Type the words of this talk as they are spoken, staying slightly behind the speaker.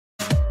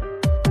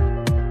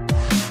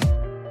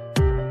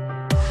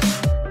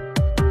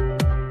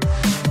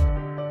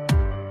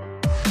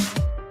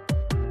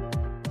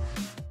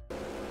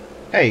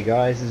Hey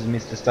guys, this is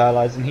Mr.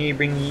 Stylisin here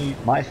bringing you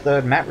my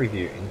third map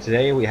review, and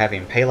today we have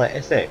Impaler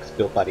SX,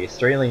 built by the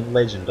Australian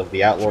legend of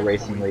the Outlaw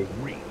Racing League,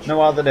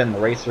 no other than the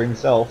racer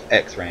himself,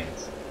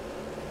 XReignZ.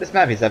 This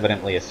map is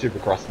evidently a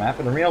supercross map,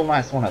 and a real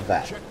nice one at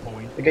that.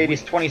 The gate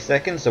is 20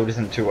 seconds, so it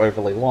isn't too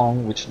overly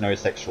long, which no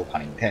sexual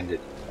pun intended.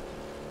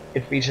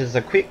 It features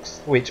a quick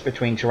switch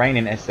between terrain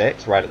and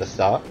SX right at the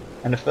start,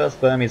 and the first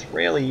berm is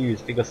rarely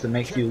used because it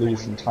makes you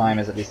lose some time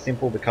as it is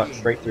simple to cut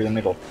straight through the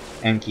middle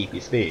and keep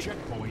your speed.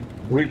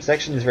 The loop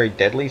section is very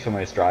deadly for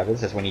most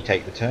drivers, as when you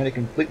take the turn it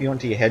can flip you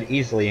onto your head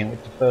easily, and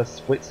with the first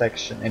split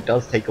section it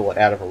does take a lot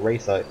out of a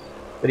racer,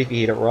 but if you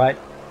hit it right,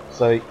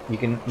 so you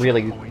can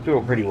really do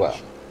it pretty well.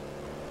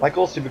 Like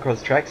all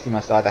supercross tracks, you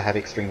must either have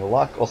extreme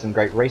luck or some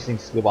great racing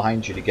skill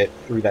behind you to get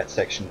through that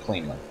section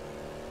cleanly.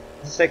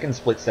 The second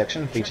split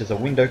section features a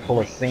window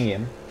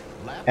coliseum,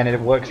 and it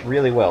works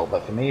really well,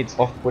 but for me it's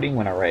off-putting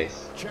when I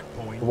race.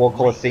 The wall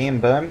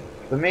coliseum berm,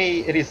 for me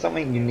it is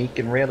something unique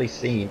and rarely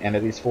seen, and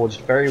it is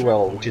forged very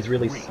well, which is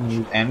really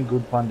smooth and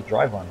good fun to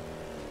drive on.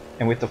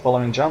 And with the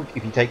following jump,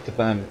 if you take the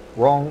berm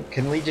wrong,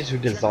 can lead you to a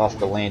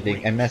disaster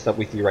landing and mess up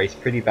with your race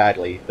pretty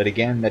badly, but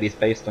again that is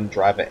based on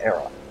driver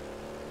error.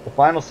 The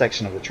final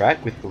section of the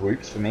track, with the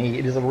loops, for me,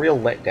 it is a real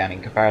letdown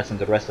in comparison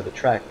to the rest of the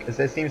track, as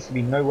there seems to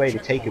be no way to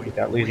take it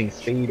without losing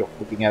speed or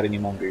flipping out in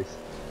your mongoose,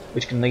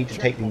 which can lead to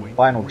taking the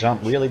final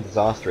jump really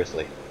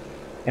disastrously.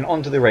 And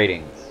on to the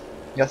ratings.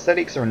 The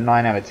aesthetics are a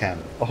 9 out of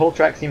 10. The whole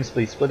track seems to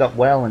be split up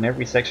well, and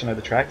every section of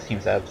the track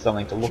seems to have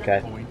something to look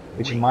at,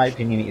 which in my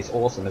opinion is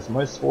awesome, as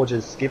most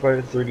forgers skip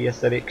over through the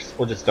aesthetics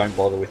or just don't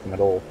bother with them at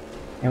all,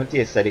 and with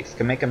the aesthetics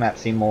can make a map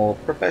seem more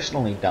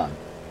professionally done.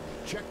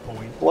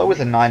 Below is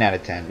a 9 out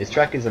of 10. This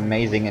track is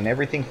amazing and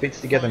everything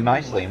fits together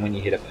nicely, and when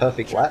you hit a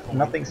perfect lap,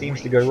 nothing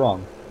seems to go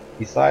wrong,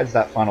 besides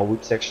that final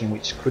loop section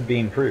which could be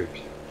improved.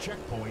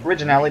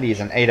 Originality is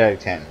an 8 out of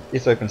 10.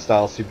 This open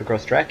style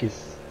supercross track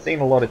is seen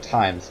a lot of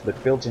times,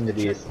 but built into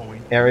this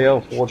area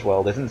of Forge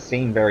World isn't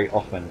seen very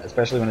often,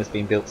 especially when it's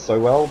been built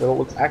so well that it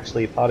looks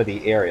actually a part of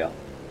the area,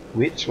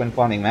 which, when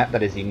finding a map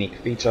that is a unique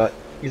feature,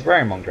 is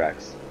rare among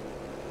tracks.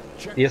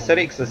 The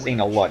aesthetics are seen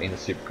a lot in the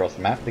supercross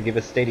map to give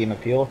a stadium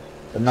appeal,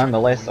 but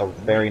nonetheless are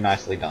very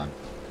nicely done.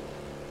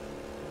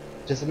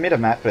 To submit a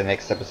map for the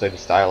next episode of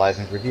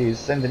Stylisin's reviews,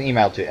 send an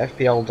email to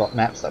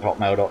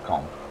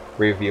fpl.maps@hotmail.com.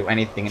 We review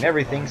anything and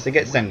everything, so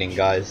get sending,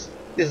 guys.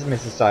 This is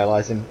Mr.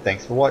 Stylisin,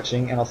 thanks for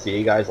watching, and I'll see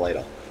you guys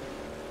later.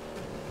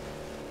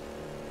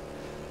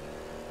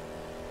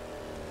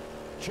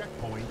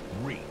 Checkpoint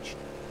reached.